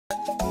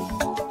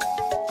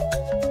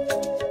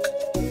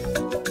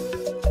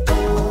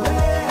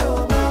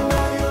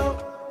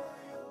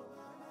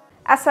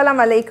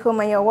Assalamu alaikum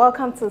and you're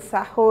welcome to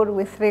Sahur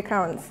with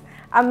 3Crowns.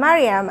 I'm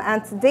Mariam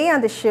and today on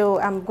the show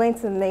I'm going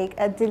to make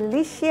a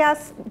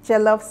delicious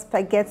jollof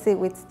spaghetti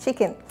with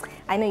chicken.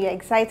 I know you're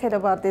excited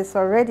about this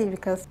already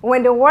because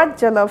when the word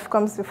jollof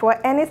comes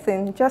before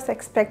anything, just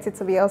expect it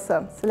to be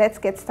awesome. So let's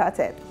get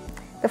started.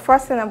 The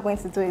first thing I'm going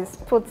to do is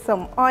put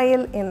some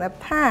oil in a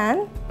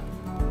pan.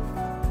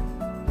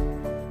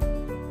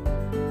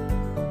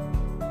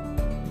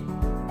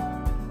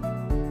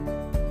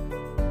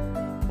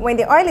 When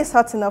the oil is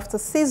hot enough to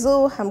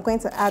sizzle, I'm going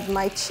to add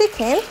my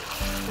chicken.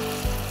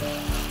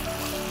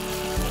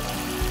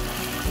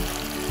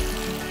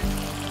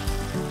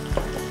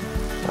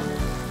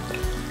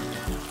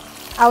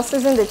 I'll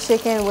season the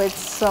chicken with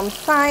some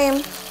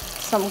thyme,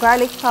 some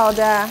garlic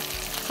powder,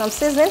 some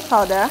seasoning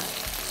powder,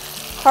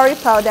 curry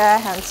powder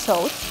and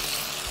salt.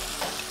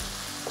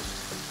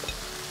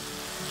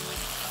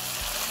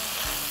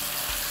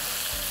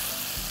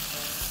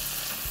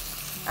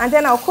 And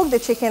then I'll cook the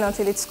chicken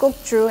until it's cooked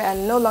through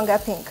and no longer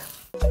pink.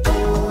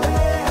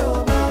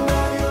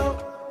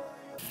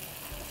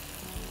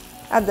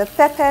 Add the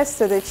peppers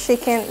to the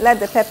chicken. Let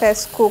the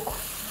peppers cook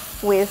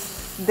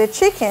with the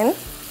chicken.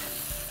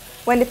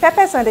 When the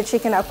peppers and the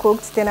chicken are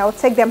cooked, then I'll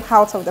take them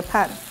out of the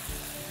pan.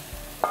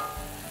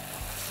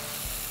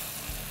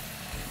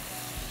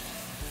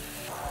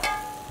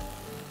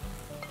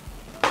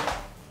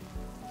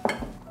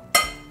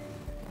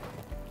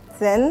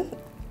 Then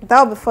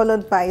that will be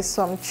followed by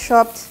some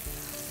chopped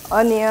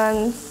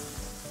onions,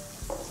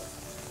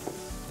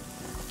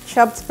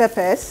 chopped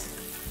peppers,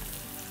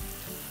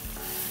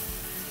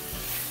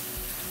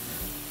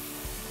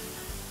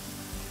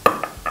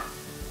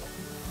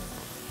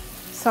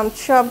 some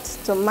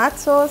chopped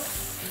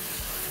tomatoes.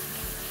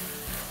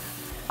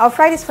 I'll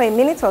fry this for a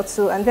minute or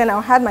two and then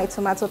I'll add my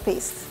tomato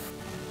paste.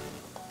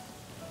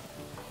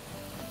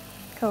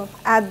 Cool.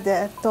 Add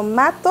the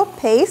tomato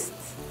paste.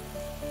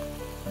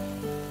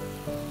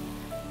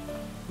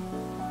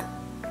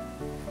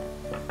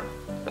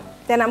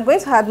 Then I'm going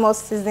to add more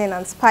seasoning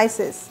and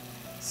spices.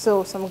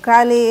 So some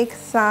garlic,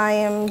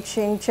 thyme,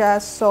 ginger,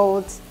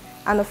 salt,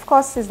 and of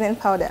course seasoning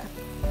powder.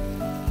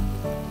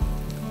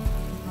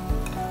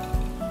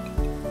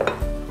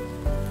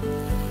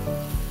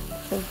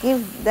 So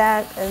give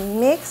that a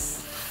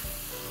mix.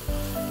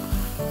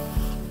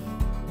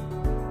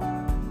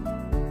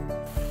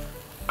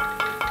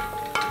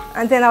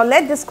 And then I'll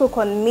let this cook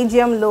on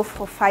medium low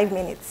for 5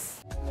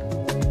 minutes.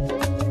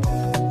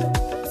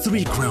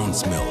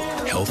 3Crowns milk.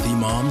 Healthy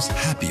moms,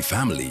 happy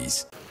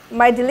families.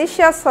 My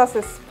delicious sauce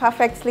is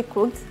perfectly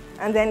cooked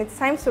and then it's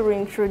time to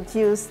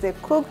reintroduce the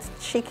cooked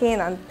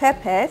chicken and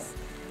peppers.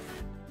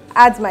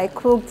 Add my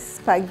cooked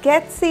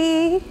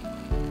spaghetti.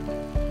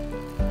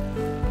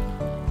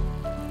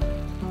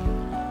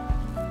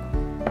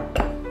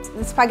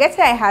 The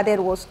spaghetti I added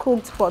was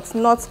cooked but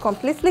not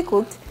completely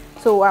cooked,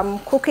 so I'm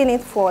cooking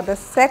it for the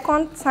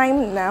second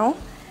time now.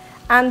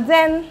 And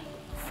then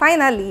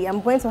finally,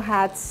 I'm going to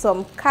add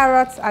some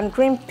carrots and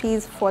green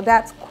peas for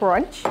that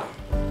crunch.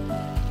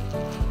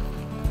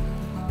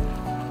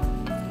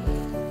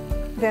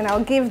 Then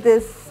I'll give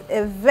this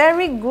a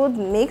very good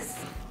mix,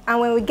 and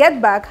when we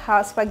get back,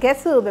 our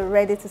spaghetti will be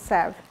ready to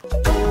serve.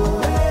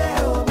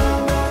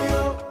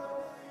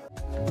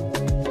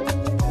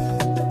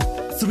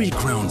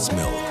 3Crowns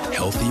milk.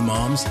 Healthy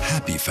moms,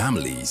 happy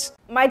families.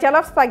 My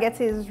jollof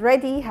spaghetti is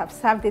ready. I've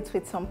served it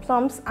with some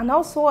plums, and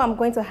also I'm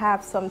going to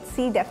have some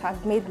tea that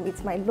I've made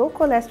with my low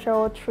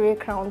cholesterol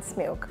 3Crowns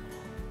milk.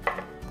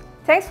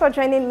 Thanks for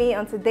joining me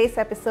on today's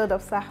episode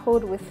of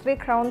Sahur with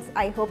 3Crowns.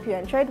 I hope you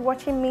enjoyed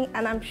watching me,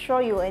 and I'm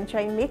sure you'll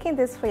enjoy making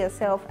this for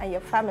yourself and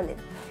your family.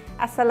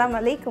 Assalamu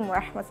alaikum wa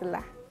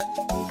rahmatullah.